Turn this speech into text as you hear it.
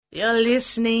You're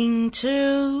listening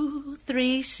to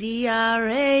 3CR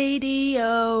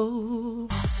Radio.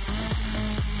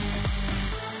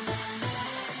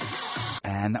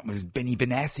 And that was Benny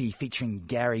Benassi featuring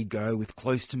Gary Go with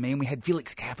Close to Me. And we had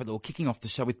Felix Capital kicking off the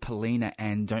show with Paulina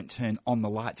and Don't Turn on the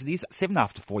Lights. It is 7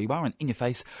 after 4. You are on In Your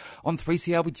Face on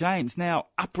 3CR with James. Now,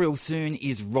 up real soon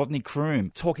is Rodney Croome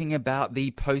talking about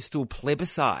the postal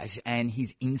plebiscite and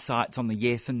his insights on the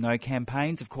yes and no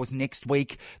campaigns. Of course, next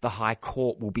week, the High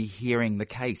Court will be hearing the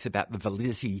case about the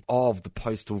validity of the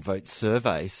Postal Vote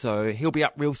Survey. So he'll be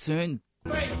up real soon.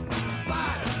 3,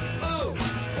 5, oh,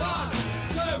 1,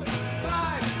 2, 5.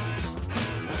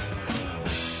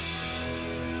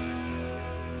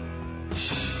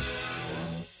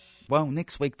 Well,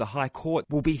 next week, the High Court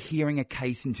will be hearing a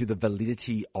case into the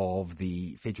validity of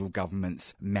the federal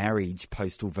government's Marriage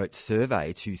Postal Vote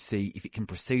Survey to see if it can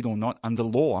proceed or not under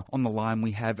law. On the line,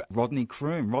 we have Rodney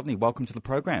Croome. Rodney, welcome to the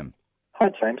program.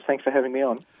 Hi, James. Thanks for having me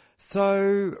on.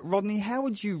 So, Rodney, how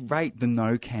would you rate the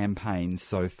no campaigns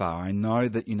so far? I know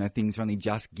that, things are only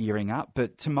just gearing up,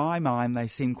 but to my mind, they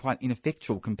seem quite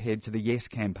ineffectual compared to the yes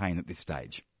campaign at this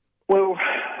stage. Well,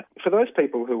 for those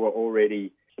people who are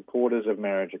already supporters of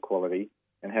marriage equality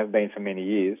and have been for many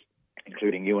years,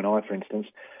 including you and I, for instance,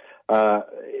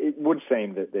 it would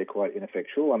seem that they're quite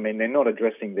ineffectual. I mean, they're not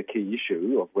addressing the key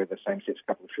issue of whether same-sex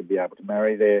couples should be able to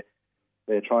marry.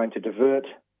 They're trying to divert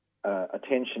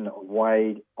attention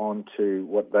away onto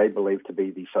what they believe to be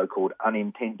the so-called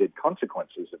unintended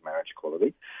consequences of marriage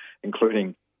equality,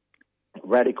 including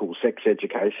radical sex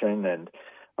education and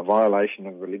a violation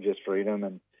of religious freedom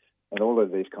and all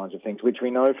of these kinds of things, which we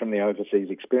know from the overseas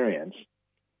experience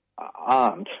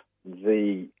aren't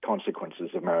the consequences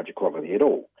of marriage equality at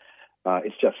all.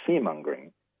 It's just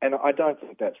fear-mongering. And I don't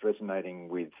think that's resonating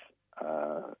with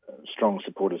strong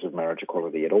supporters of marriage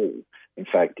equality at all. In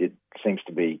fact, it seems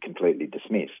to be completely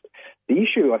dismissed. The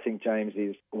issue, I think, James,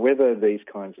 is whether these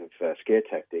kinds of scare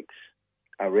tactics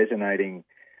are resonating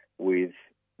with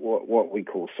what we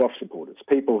call soft supporters,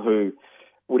 people who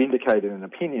would indicate in an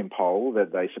opinion poll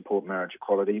that they support marriage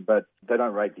equality, but they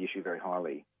don't rate the issue very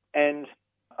highly. And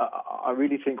I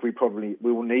really think we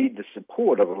will need the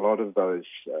support of a lot of those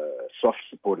soft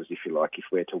supporters, if you like, if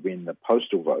we're to win the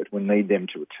postal vote. We'll need them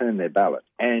to return their ballot.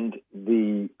 And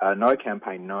the No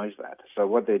campaign knows that. So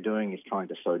what they're doing is trying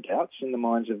to sow doubts in the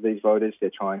minds of these voters.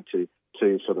 They're trying to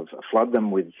sort of flood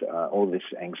them with all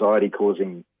this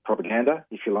anxiety-causing propaganda,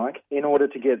 if you like, in order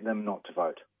to get them not to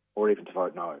vote or even to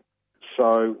vote no.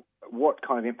 So what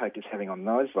kind of impact it's having on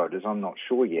those voters, I'm not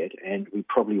sure yet, and we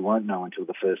probably won't know until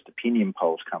the first opinion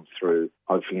polls come through,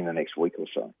 hopefully in the next week or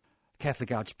so.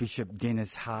 Catholic Archbishop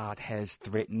Dennis Hart has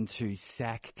threatened to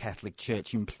sack Catholic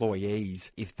Church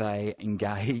employees if they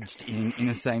engaged in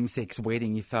a same-sex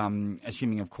wedding, if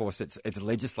assuming, of course, it's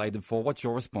legislated for. What's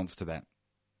your response to that?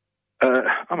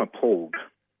 I'm appalled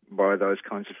by those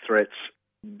kinds of threats.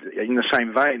 In the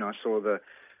same vein, I saw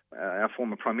our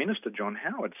former Prime Minister, John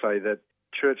Howard, say that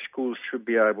church schools should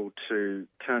be able to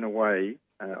turn away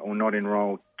or not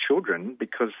enrol children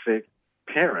because their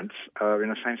parents are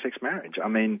in a same-sex marriage. I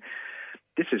mean,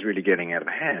 this is really getting out of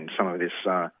hand. Some of this,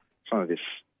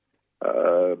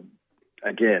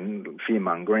 again,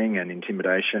 fear-mongering and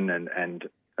intimidation and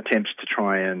attempts to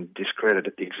try and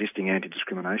discredit the existing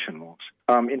anti-discrimination laws.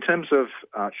 In terms of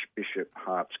Archbishop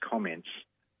Hart's comments,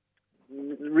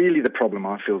 really the problem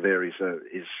I feel there is a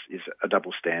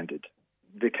double standard.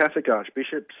 The Catholic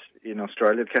archbishops in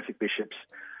Australia, the Catholic bishops,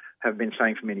 have been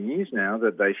saying for many years now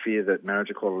that they fear that marriage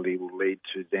equality will lead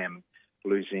to them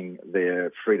losing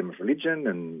their freedom of religion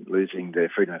and losing their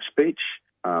freedom of speech.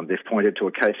 They've pointed to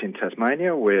a case in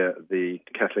Tasmania where the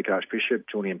Catholic Archbishop,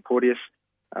 Julian Porteous,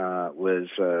 there was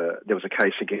a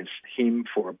case against him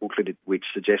for a booklet which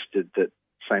suggested that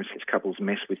same-sex couples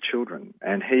mess with children.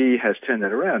 And he has turned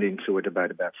that around into a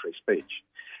debate about free speech.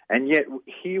 And yet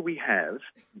here we have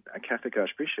a Catholic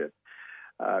Archbishop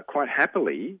quite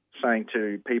happily saying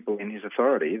to people in his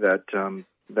authority that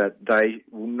they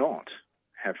will not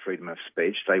have freedom of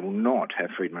speech, they will not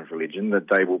have freedom of religion, that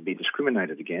they will be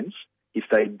discriminated against if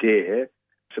they dare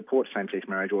support same-sex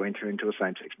marriage or enter into a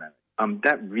same-sex marriage.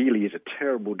 That really is a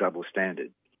terrible double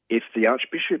standard. If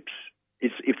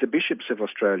the bishops of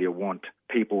Australia want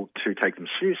people to take them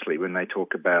seriously when they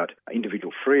talk about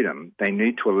individual freedom, they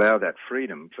need to allow that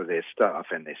freedom for their staff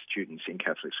and their students in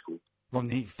Catholic schools.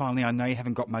 Rodney, finally, I know you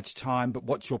haven't got much time, but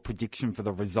what's your prediction for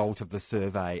the result of the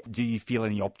survey? Do you feel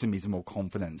any optimism or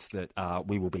confidence that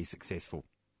we will be successful?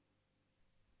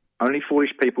 Only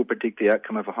foolish people predict the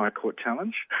outcome of a High Court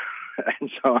challenge.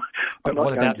 And so but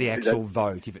what about the actual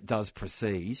vote, if it does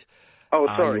proceed? Oh,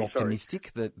 Are sorry. you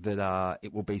optimistic that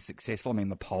it will be successful? I mean,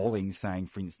 the polling's saying,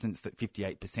 for instance, that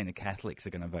 58% of Catholics are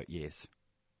going to vote yes.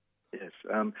 Yes.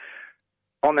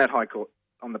 On that High Court,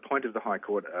 on the point of the High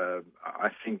Court, I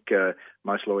think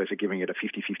most lawyers are giving it a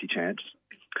 50-50 chance.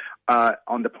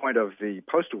 On the point of the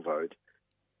postal vote,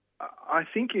 I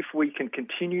think if we can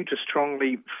continue to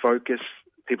strongly focus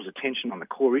people's attention on the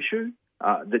core issue,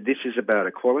 that this is about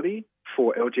equality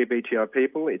for LGBTI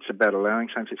people, it's about allowing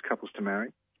same-sex couples to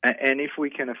marry, and if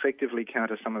we can effectively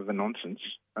counter some of the nonsense,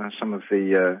 some of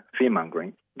the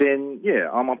fear-mongering, then, yeah,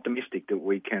 I'm optimistic that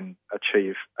we can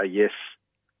achieve a yes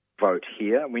vote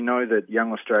here. We know that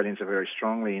young Australians are very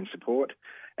strongly in support.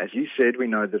 As you said, we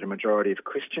know that a majority of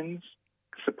Christians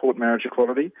support marriage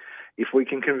equality. If we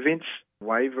can convince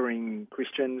wavering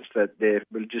Christians that their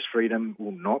religious freedom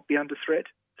will not be under threat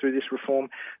through this reform,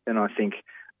 then I think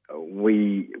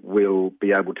we will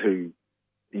be able to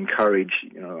encourage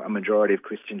a majority of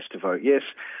Christians to vote yes.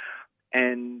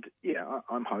 And, yeah,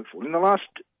 I'm hopeful. In the last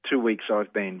 2 weeks,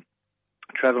 I've been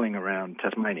travelling around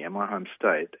Tasmania, my home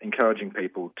state, encouraging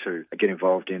people to get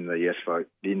involved in the yes vote,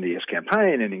 in the yes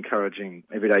campaign, and encouraging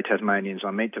everyday Tasmanians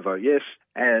I meet to vote yes.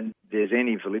 And there's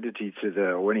any validity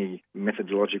or any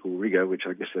methodological rigour, which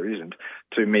I guess there isn't,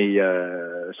 to me,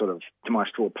 to my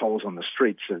straw polls on the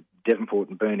streets of Devonport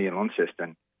and Burnie and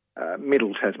Launceston.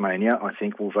 Middle Tasmania, I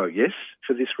think, will vote yes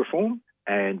for this reform.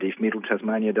 And if Middle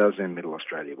Tasmania does, then Middle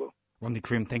Australia will. Rodney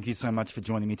Croome, thank you so much for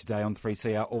joining me today on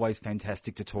 3CR. Always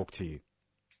fantastic to talk to you.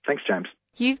 Thanks, James.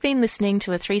 You've been listening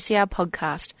to a 3CR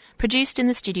podcast produced in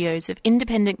the studios of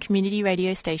independent community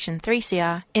radio station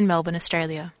 3CR in Melbourne,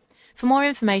 Australia. For more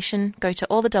information, go to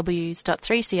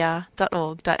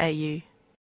allthews.3cr.org.au.